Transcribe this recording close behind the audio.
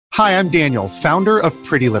Hi, I'm Daniel, founder of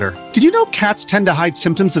Pretty Litter. Did you know cats tend to hide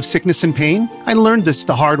symptoms of sickness and pain? I learned this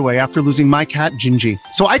the hard way after losing my cat, Gingy.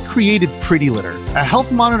 So I created Pretty Litter, a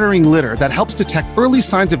health monitoring litter that helps detect early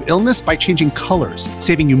signs of illness by changing colors,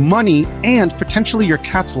 saving you money and potentially your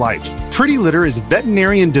cat's life. Pretty Litter is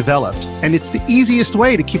veterinarian developed, and it's the easiest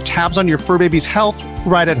way to keep tabs on your fur baby's health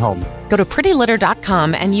right at home. Go to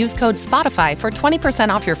prettylitter.com and use code SPOTIFY for 20%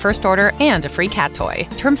 off your first order and a free cat toy.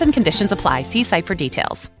 Terms and conditions apply. See site for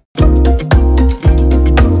details.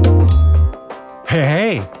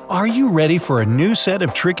 Hey, are you ready for a new set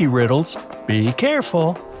of tricky riddles? Be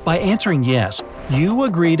careful. By answering yes, you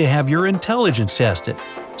agree to have your intelligence tested.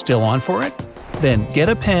 Still on for it? Then get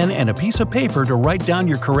a pen and a piece of paper to write down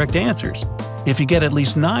your correct answers. If you get at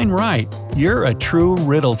least 9 right, you're a true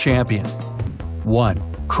riddle champion.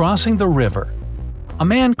 1. Crossing the river. A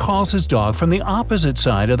man calls his dog from the opposite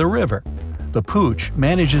side of the river. The pooch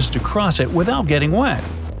manages to cross it without getting wet,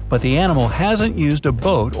 but the animal hasn't used a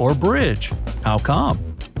boat or bridge. How come?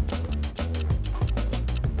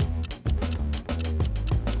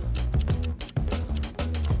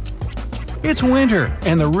 It's winter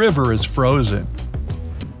and the river is frozen.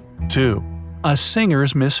 2. A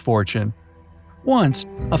singer's misfortune. Once,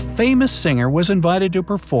 a famous singer was invited to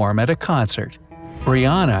perform at a concert.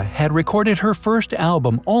 Brianna had recorded her first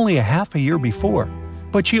album only a half a year before,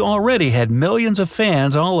 but she already had millions of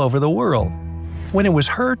fans all over the world. When it was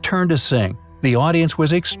her turn to sing, the audience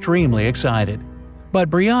was extremely excited.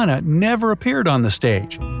 But Brianna never appeared on the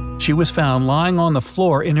stage. She was found lying on the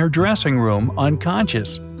floor in her dressing room,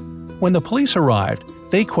 unconscious. When the police arrived,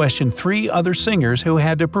 they questioned 3 other singers who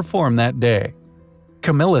had to perform that day.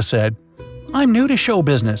 Camilla said, "I'm new to show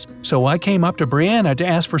business, so I came up to Brianna to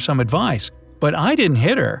ask for some advice, but I didn't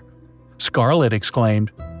hit her." Scarlett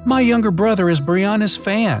exclaimed, "My younger brother is Brianna's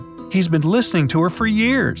fan. He's been listening to her for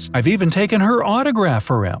years. I've even taken her autograph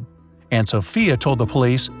for him." And Sophia told the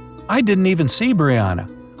police, "I didn't even see Brianna.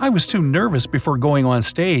 I was too nervous before going on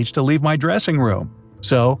stage to leave my dressing room."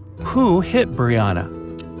 So, who hit Brianna?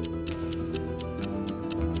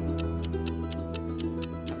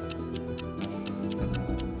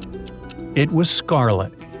 It was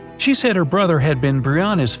Scarlett. She said her brother had been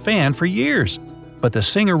Brianna's fan for years, but the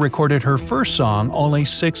singer recorded her first song only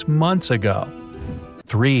 6 months ago.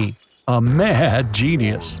 3. A mad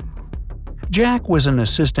genius. Jack was an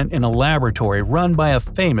assistant in a laboratory run by a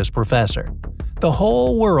famous professor. The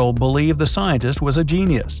whole world believed the scientist was a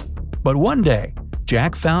genius. But one day,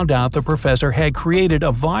 Jack found out the professor had created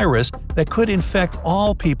a virus that could infect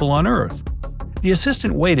all people on Earth. The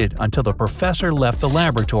assistant waited until the professor left the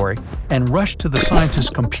laboratory and rushed to the scientist's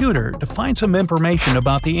computer to find some information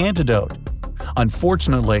about the antidote.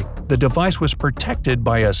 Unfortunately, the device was protected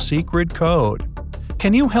by a secret code.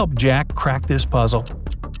 Can you help Jack crack this puzzle?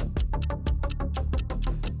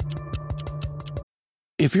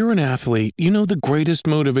 If you're an athlete, you know the greatest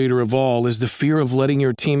motivator of all is the fear of letting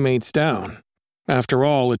your teammates down. After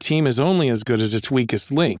all, a team is only as good as its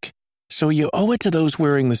weakest link. So you owe it to those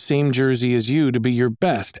wearing the same jersey as you to be your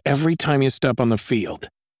best every time you step on the field.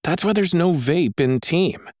 That's why there's no vape in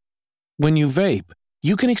team. When you vape,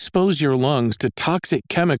 you can expose your lungs to toxic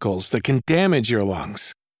chemicals that can damage your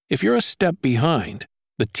lungs. If you're a step behind,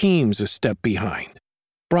 the team's a step behind.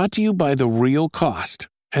 Brought to you by The Real Cost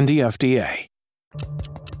and the FDA.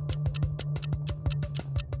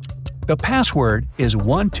 The password is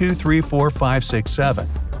 12345667.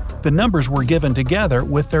 The numbers were given together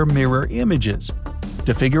with their mirror images.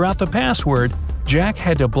 To figure out the password, Jack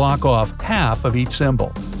had to block off half of each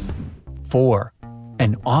symbol. 4.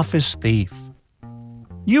 An office thief.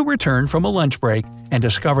 You return from a lunch break and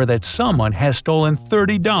discover that someone has stolen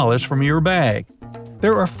 $30 from your bag.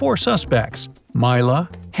 There are 4 suspects: Mila,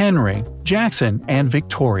 Henry, Jackson, and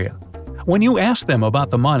Victoria. When you ask them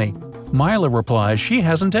about the money, Mila replies she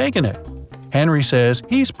hasn't taken it. Henry says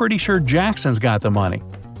he's pretty sure Jackson's got the money.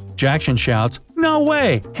 Jackson shouts, "No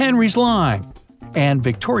way! Henry's lying!" And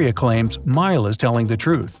Victoria claims Mila's telling the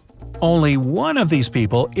truth. Only one of these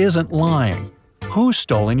people isn't lying. Who's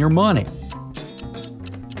stolen your money?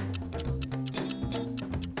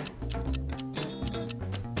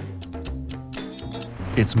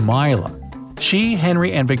 It's Mila. She,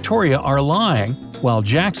 Henry, and Victoria are lying, while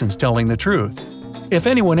Jackson's telling the truth. If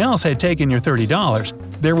anyone else had taken your $30,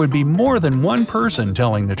 there would be more than one person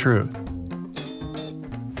telling the truth.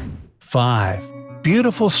 5.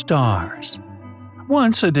 Beautiful stars.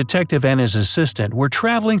 Once, a detective and his assistant were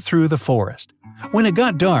traveling through the forest. When it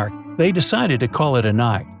got dark, they decided to call it a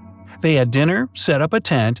night. They had dinner, set up a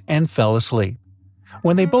tent, and fell asleep.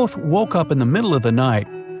 When they both woke up in the middle of the night,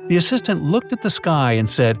 the assistant looked at the sky and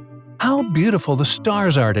said, "How beautiful the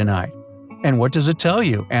stars are tonight." "And what does it tell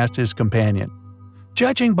you?" asked his companion.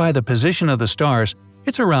 "Judging by the position of the stars,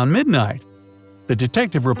 it's around midnight." The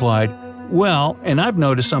detective replied, "Well, and I've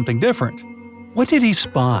noticed something different." What did he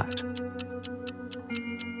spot?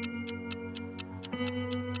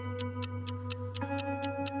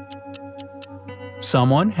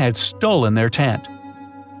 Someone had stolen their tent.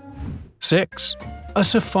 6. A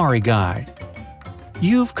safari guide.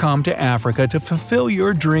 You've come to Africa to fulfill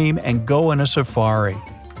your dream and go on a safari.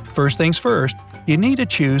 First things first, you need to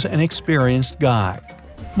choose an experienced guide.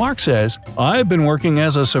 Mark says, "I've been working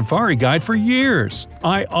as a safari guide for years.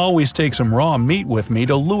 I always take some raw meat with me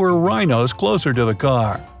to lure rhinos closer to the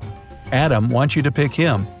car." Adam wants you to pick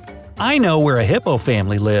him. "I know where a hippo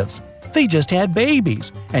family lives. They just had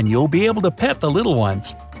babies, and you'll be able to pet the little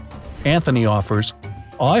ones." Anthony offers,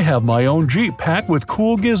 "I have my own Jeep packed with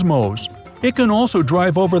cool gizmos. It can also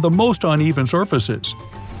drive over the most uneven surfaces."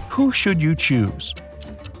 Who should you choose?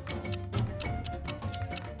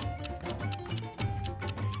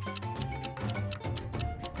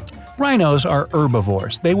 Rhinos are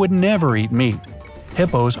herbivores. They would never eat meat.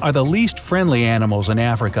 Hippos are the least friendly animals in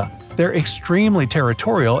Africa. They're extremely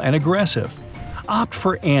territorial and aggressive. Opt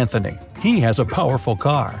for Anthony. He has a powerful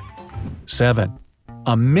car. 7.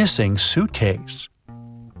 A missing suitcase.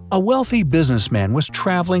 A wealthy businessman was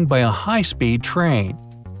traveling by a high-speed train.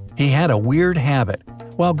 He had a weird habit.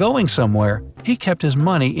 While going somewhere, he kept his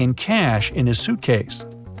money in cash in his suitcase.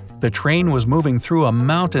 The train was moving through a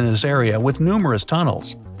mountainous area with numerous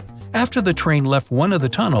tunnels. After the train left one of the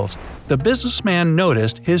tunnels, the businessman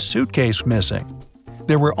noticed his suitcase missing.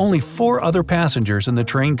 There were only 4 other passengers in the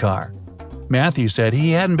train car. Matthew said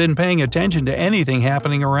he hadn't been paying attention to anything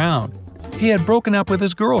happening around. He had broken up with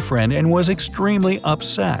his girlfriend and was extremely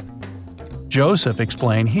upset. Joseph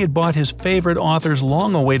explained he had bought his favorite author's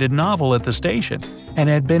long-awaited novel at the station and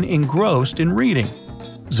had been engrossed in reading.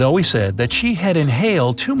 Zoe said that she had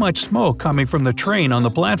inhaled too much smoke coming from the train on the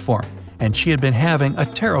platform, and she had been having a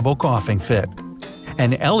terrible coughing fit.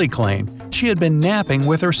 And Ellie claimed she had been napping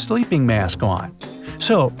with her sleeping mask on.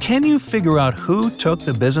 So, can you figure out who took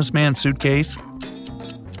the businessman's suitcase?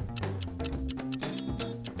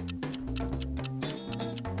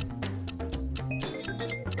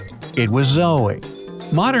 It was Zoe.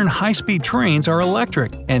 Modern high-speed trains are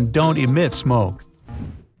electric and don't emit smoke.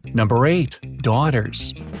 Number 8.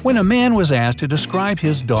 Daughters. When a man was asked to describe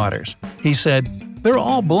his daughters, he said, "They're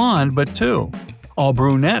all blonde but 2. All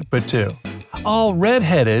brunette but 2. All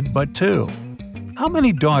red-headed but 2. How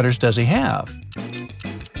many daughters does he have?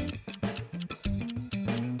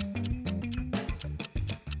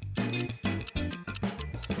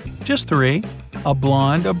 Just 3. A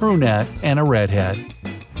blonde, a brunette, and a redhead.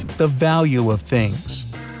 The value of things.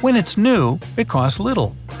 When it's new, it costs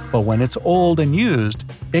little. But when it's old and used,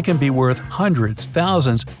 it can be worth hundreds,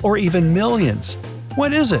 thousands, or even millions.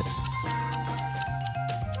 What is it?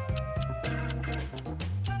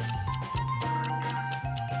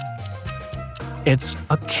 It's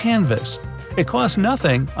a canvas. It costs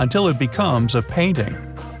nothing until it becomes a painting.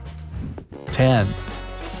 10.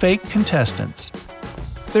 Fake contestants.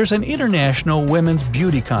 There's an international women's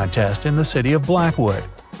beauty contest in the city of Blackwood.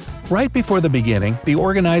 Right before the beginning, the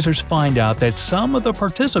organizers find out that some of the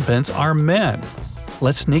participants are men.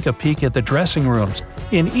 Let's sneak a peek at the dressing rooms.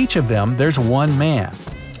 In each of them, there's one man.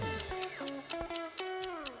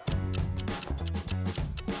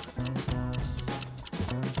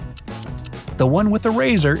 The one with the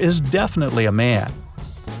razor is definitely a man.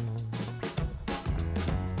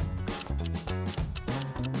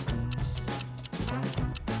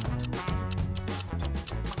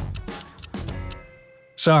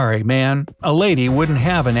 Sorry, man, a lady wouldn't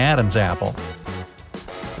have an Adam's apple.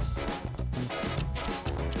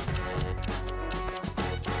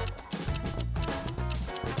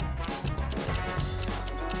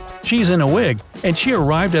 She's in a wig, and she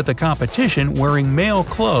arrived at the competition wearing male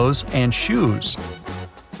clothes and shoes.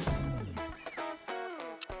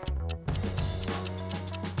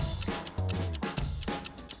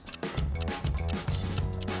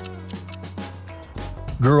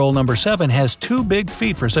 Girl number 7 has 2 big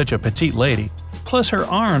feet for such a petite lady, plus her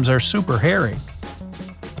arms are super hairy.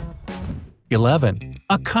 11.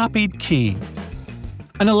 A copied key.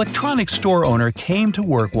 An electronics store owner came to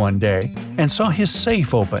work one day and saw his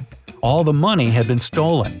safe open. All the money had been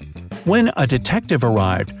stolen. When a detective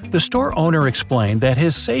arrived, the store owner explained that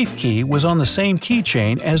his safe key was on the same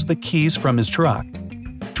keychain as the keys from his truck.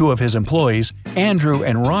 2 of his employees, Andrew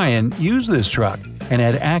and Ryan, used this truck and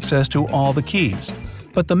had access to all the keys,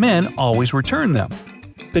 but the men always returned them.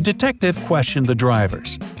 The detective questioned the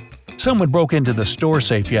drivers. "Someone broke into the store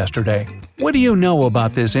safe yesterday. What do you know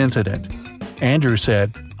about this incident?" Andrew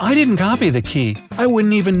said, "I didn't copy the key. I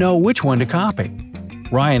wouldn't even know which one to copy."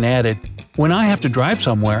 Ryan added, "When I have to drive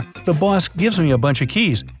somewhere, the boss gives me a bunch of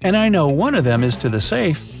keys, and I know one of them is to the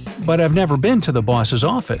safe, but I've never been to the boss's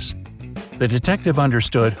office." The detective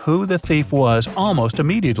understood who the thief was almost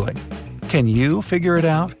immediately. Can you figure it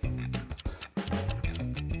out?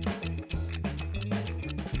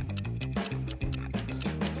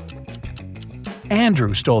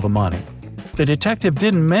 Andrew stole the money. The detective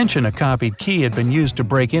didn't mention a copied key had been used to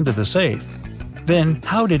break into the safe. Then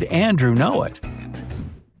how did Andrew know it?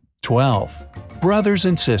 12. Brothers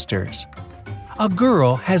and sisters. A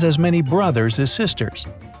girl has as many brothers as sisters,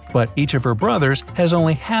 but each of her brothers has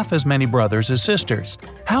only half as many brothers as sisters.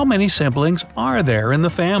 How many siblings are there in the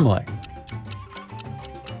family?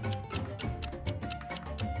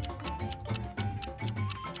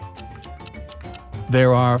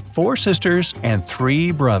 There are 4 sisters and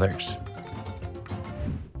 3 brothers.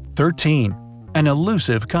 13. An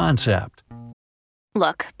elusive concept.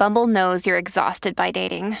 Look, Bumble knows you're exhausted by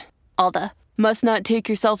dating. All the "must not take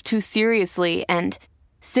yourself too seriously" and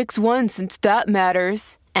 6'1" since that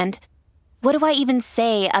matters, and what do I even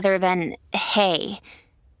say other than hey?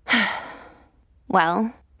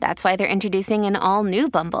 Well, that's why they're introducing an all-new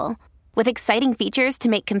Bumble, with exciting features to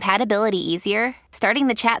make compatibility easier, starting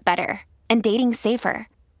the chat better, and dating safer.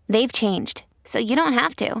 They've changed, so you don't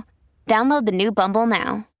have to. Download the new Bumble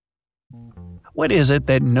now. What is it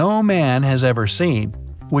that no man has ever seen,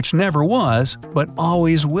 which never was, but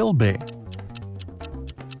always will be?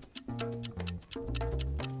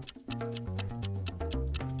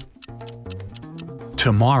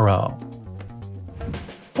 Tomorrow.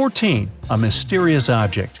 14. A mysterious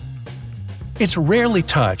object. It's rarely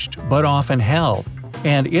touched, but often held,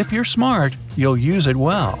 and if you're smart, you'll use it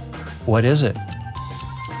well. What is it?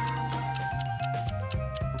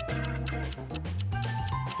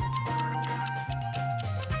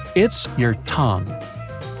 It's your tongue.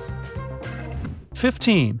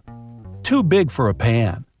 15. Too big for a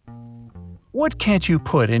pan. What can't you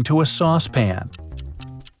put into a saucepan?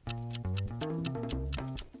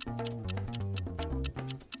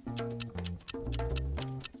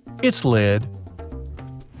 Its lid.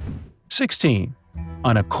 16.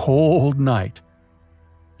 On a cold night.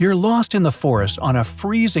 You're lost in the forest on a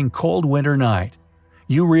freezing cold winter night.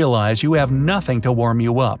 You realize you have nothing to warm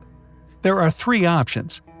you up. There are 3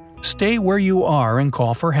 options: stay where you are and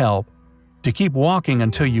call for help, to keep walking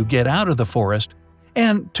until you get out of the forest,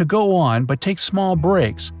 and to go on but take small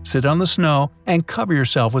breaks, sit on the snow, and cover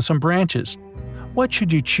yourself with some branches. What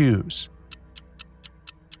should you choose?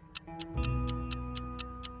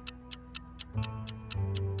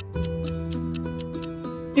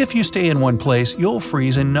 If you stay in one place, you'll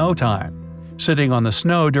freeze in no time. Sitting on the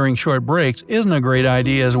snow during short breaks isn't a great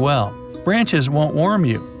idea as well. Branches won't warm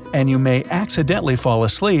you, and you may accidentally fall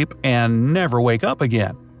asleep and never wake up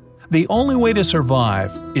again. The only way to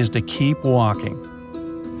survive is to keep walking.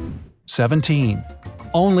 17.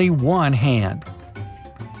 Only one hand.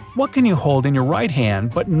 What can you hold in your right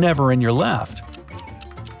hand but never in your left?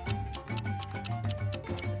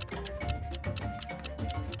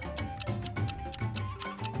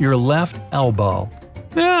 Your left elbow.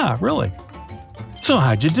 Yeah, really. So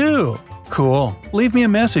how'd you do? Cool. Leave me a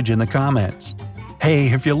message in the comments. Hey,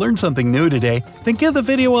 if you learned something new today, then give the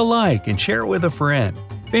video a like and share it with a friend.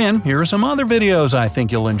 Then here are some other videos I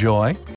think you'll enjoy.